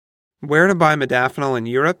Where to buy modafinil in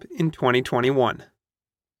Europe in 2021.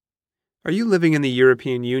 Are you living in the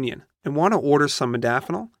European Union and want to order some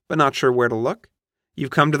modafinil but not sure where to look? You've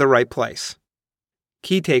come to the right place.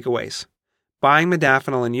 Key takeaways. Buying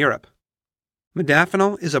modafinil in Europe.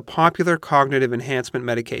 Modafinil is a popular cognitive enhancement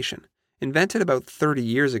medication, invented about 30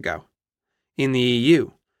 years ago. In the EU,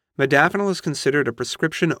 modafinil is considered a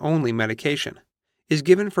prescription-only medication, is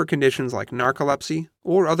given for conditions like narcolepsy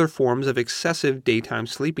or other forms of excessive daytime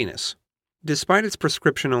sleepiness. Despite its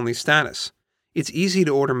prescription-only status, it's easy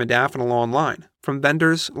to order modafinil online from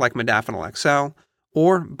vendors like Modafinil XL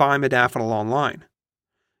or Buy Modafinil Online.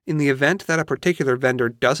 In the event that a particular vendor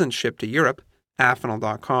doesn't ship to Europe,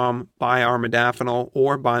 Afinil.com, Buy Our Modafinil,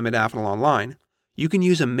 or Buy Modafinil Online, you can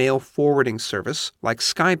use a mail forwarding service like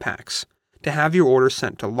Skypacks to have your order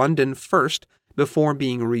sent to London first before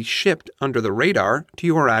being reshipped under the radar to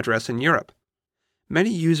your address in Europe. Many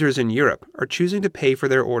users in Europe are choosing to pay for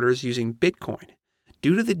their orders using Bitcoin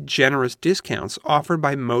due to the generous discounts offered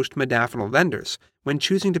by most modafinil vendors when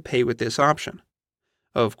choosing to pay with this option.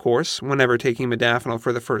 Of course, whenever taking modafinil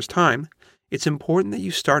for the first time, it's important that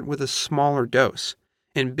you start with a smaller dose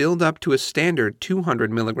and build up to a standard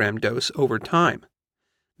 200 mg dose over time.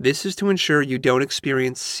 This is to ensure you don't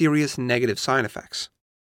experience serious negative side effects.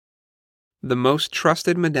 The most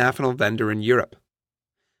trusted modafinil vendor in Europe.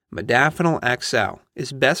 Modafinil XL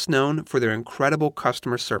is best known for their incredible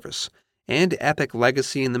customer service and epic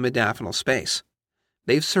legacy in the modafinil space.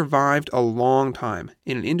 They've survived a long time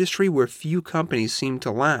in an industry where few companies seem to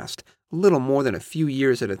last little more than a few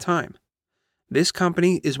years at a time. This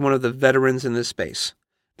company is one of the veterans in this space.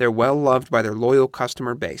 They're well loved by their loyal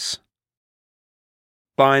customer base.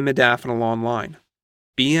 Buy Modafinil Online.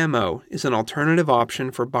 BMO is an alternative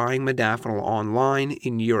option for buying modafinil online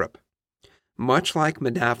in Europe. Much like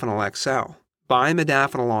Modafinil XL, Buy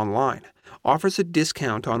Modafinil Online offers a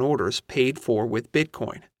discount on orders paid for with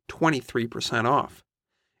Bitcoin, 23% off,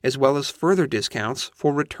 as well as further discounts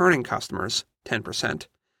for returning customers, 10%,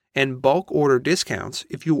 and bulk order discounts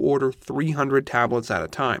if you order 300 tablets at a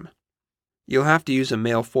time. You'll have to use a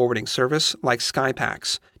mail forwarding service like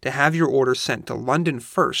Skypacks to have your order sent to London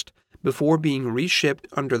first before being reshipped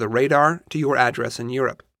under the radar to your address in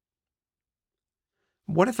Europe.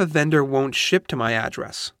 What if a vendor won't ship to my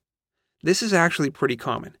address? This is actually pretty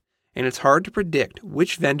common, and it's hard to predict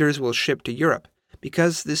which vendors will ship to Europe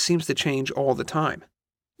because this seems to change all the time.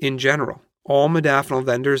 In general, all modafinil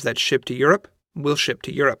vendors that ship to Europe will ship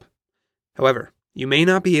to Europe. However, you may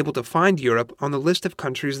not be able to find Europe on the list of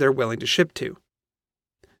countries they're willing to ship to.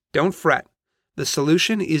 Don't fret. The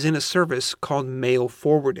solution is in a service called mail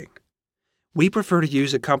forwarding. We prefer to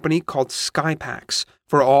use a company called Skypacks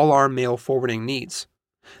for all our mail forwarding needs.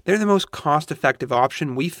 They're the most cost-effective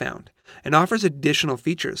option we found and offers additional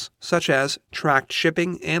features such as tracked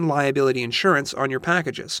shipping and liability insurance on your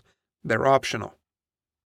packages. They're optional.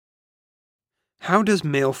 How does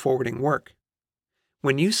mail forwarding work?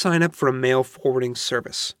 When you sign up for a mail forwarding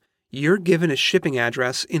service, you're given a shipping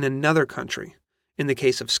address in another country. In the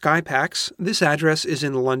case of Skypacks, this address is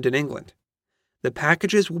in London, England. The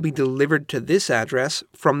packages will be delivered to this address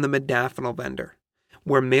from the modafinil vendor,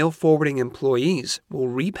 where mail forwarding employees will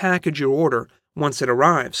repackage your order once it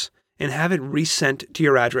arrives and have it resent to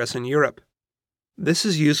your address in Europe. This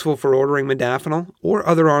is useful for ordering modafinil or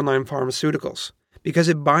other online pharmaceuticals because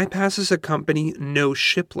it bypasses a company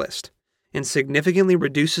no-ship list and significantly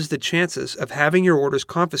reduces the chances of having your orders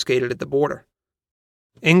confiscated at the border.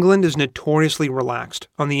 England is notoriously relaxed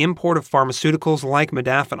on the import of pharmaceuticals like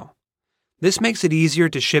modafinil. This makes it easier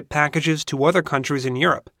to ship packages to other countries in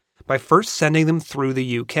Europe by first sending them through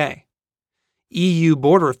the UK. EU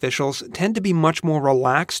border officials tend to be much more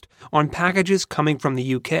relaxed on packages coming from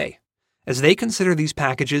the UK, as they consider these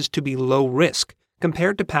packages to be low risk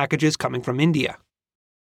compared to packages coming from India.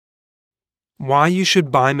 Why you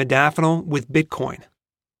should buy modafinil with Bitcoin.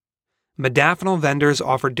 Modafinil vendors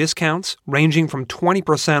offer discounts ranging from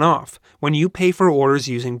 20% off when you pay for orders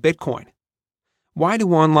using Bitcoin. Why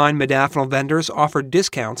do online modafinil vendors offer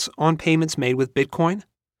discounts on payments made with Bitcoin?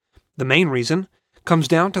 The main reason comes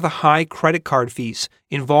down to the high credit card fees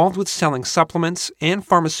involved with selling supplements and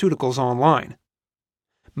pharmaceuticals online.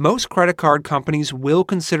 Most credit card companies will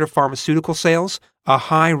consider pharmaceutical sales a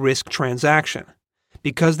high-risk transaction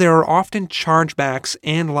because there are often chargebacks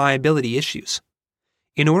and liability issues.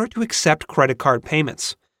 In order to accept credit card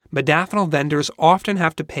payments, modafinil vendors often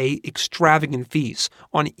have to pay extravagant fees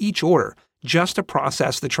on each order just to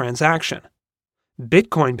process the transaction.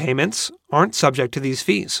 Bitcoin payments aren't subject to these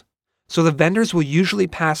fees, so the vendors will usually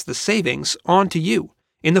pass the savings on to you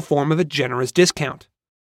in the form of a generous discount.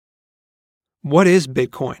 What is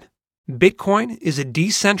Bitcoin? Bitcoin is a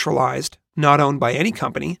decentralized, not owned by any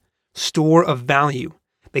company, store of value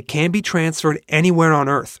that can be transferred anywhere on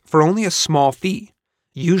Earth for only a small fee,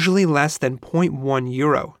 usually less than 0.1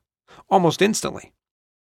 euro, almost instantly.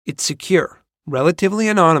 It's secure, relatively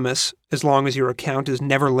anonymous as long as your account is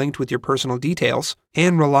never linked with your personal details,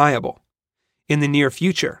 and reliable. In the near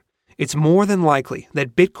future, it's more than likely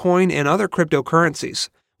that Bitcoin and other cryptocurrencies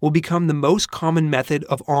will become the most common method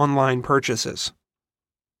of online purchases.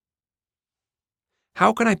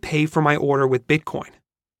 How can I pay for my order with Bitcoin?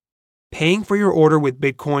 Paying for your order with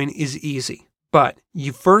Bitcoin is easy, but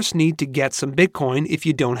you first need to get some Bitcoin if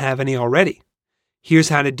you don't have any already. Here's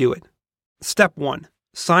how to do it. Step 1.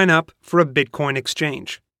 Sign up for a Bitcoin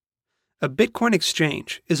exchange. A Bitcoin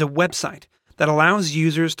exchange is a website that allows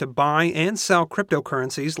users to buy and sell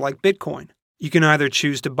cryptocurrencies like Bitcoin. You can either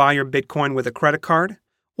choose to buy your Bitcoin with a credit card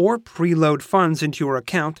or preload funds into your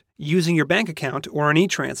account using your bank account or an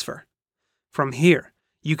e-transfer. From here,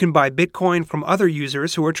 you can buy Bitcoin from other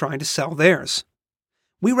users who are trying to sell theirs.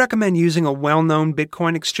 We recommend using a well-known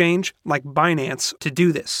Bitcoin exchange like Binance to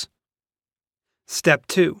do this. Step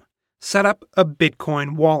 2. Set up a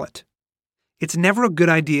Bitcoin wallet. It's never a good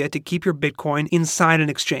idea to keep your Bitcoin inside an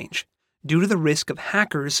exchange due to the risk of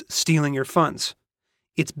hackers stealing your funds.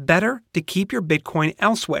 It's better to keep your Bitcoin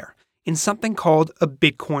elsewhere in something called a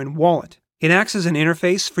Bitcoin wallet. It acts as an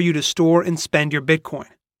interface for you to store and spend your Bitcoin.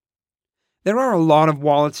 There are a lot of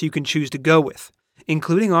wallets you can choose to go with,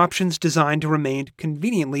 including options designed to remain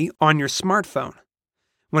conveniently on your smartphone.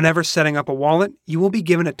 Whenever setting up a wallet, you will be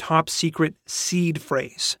given a top-secret seed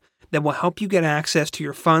phrase that will help you get access to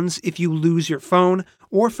your funds if you lose your phone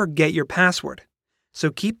or forget your password. So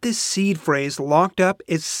keep this seed phrase locked up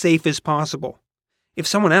as safe as possible. If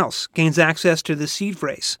someone else gains access to the seed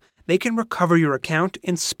phrase, they can recover your account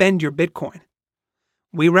and spend your Bitcoin.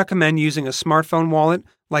 We recommend using a smartphone wallet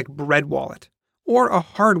like Bread Wallet or a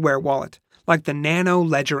hardware wallet like the Nano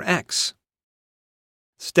Ledger X.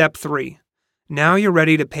 Step 3. Now you're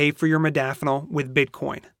ready to pay for your Modafinil with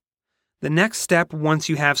Bitcoin. The next step once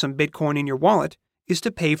you have some Bitcoin in your wallet is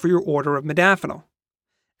to pay for your order of Modafinil.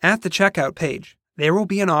 At the checkout page, there will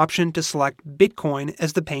be an option to select Bitcoin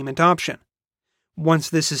as the payment option. Once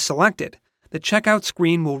this is selected, the checkout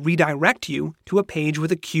screen will redirect you to a page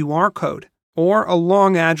with a QR code or a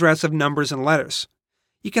long address of numbers and letters.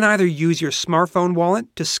 You can either use your smartphone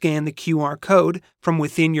wallet to scan the QR code from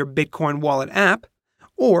within your Bitcoin wallet app,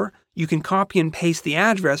 or you can copy and paste the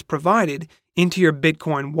address provided into your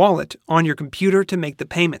Bitcoin wallet on your computer to make the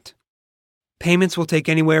payment. Payments will take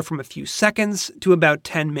anywhere from a few seconds to about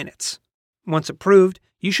 10 minutes. Once approved,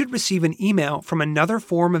 you should receive an email from another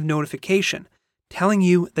form of notification telling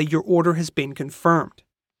you that your order has been confirmed.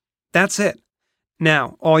 That's it.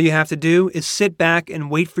 Now, all you have to do is sit back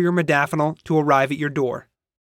and wait for your Modafinil to arrive at your door.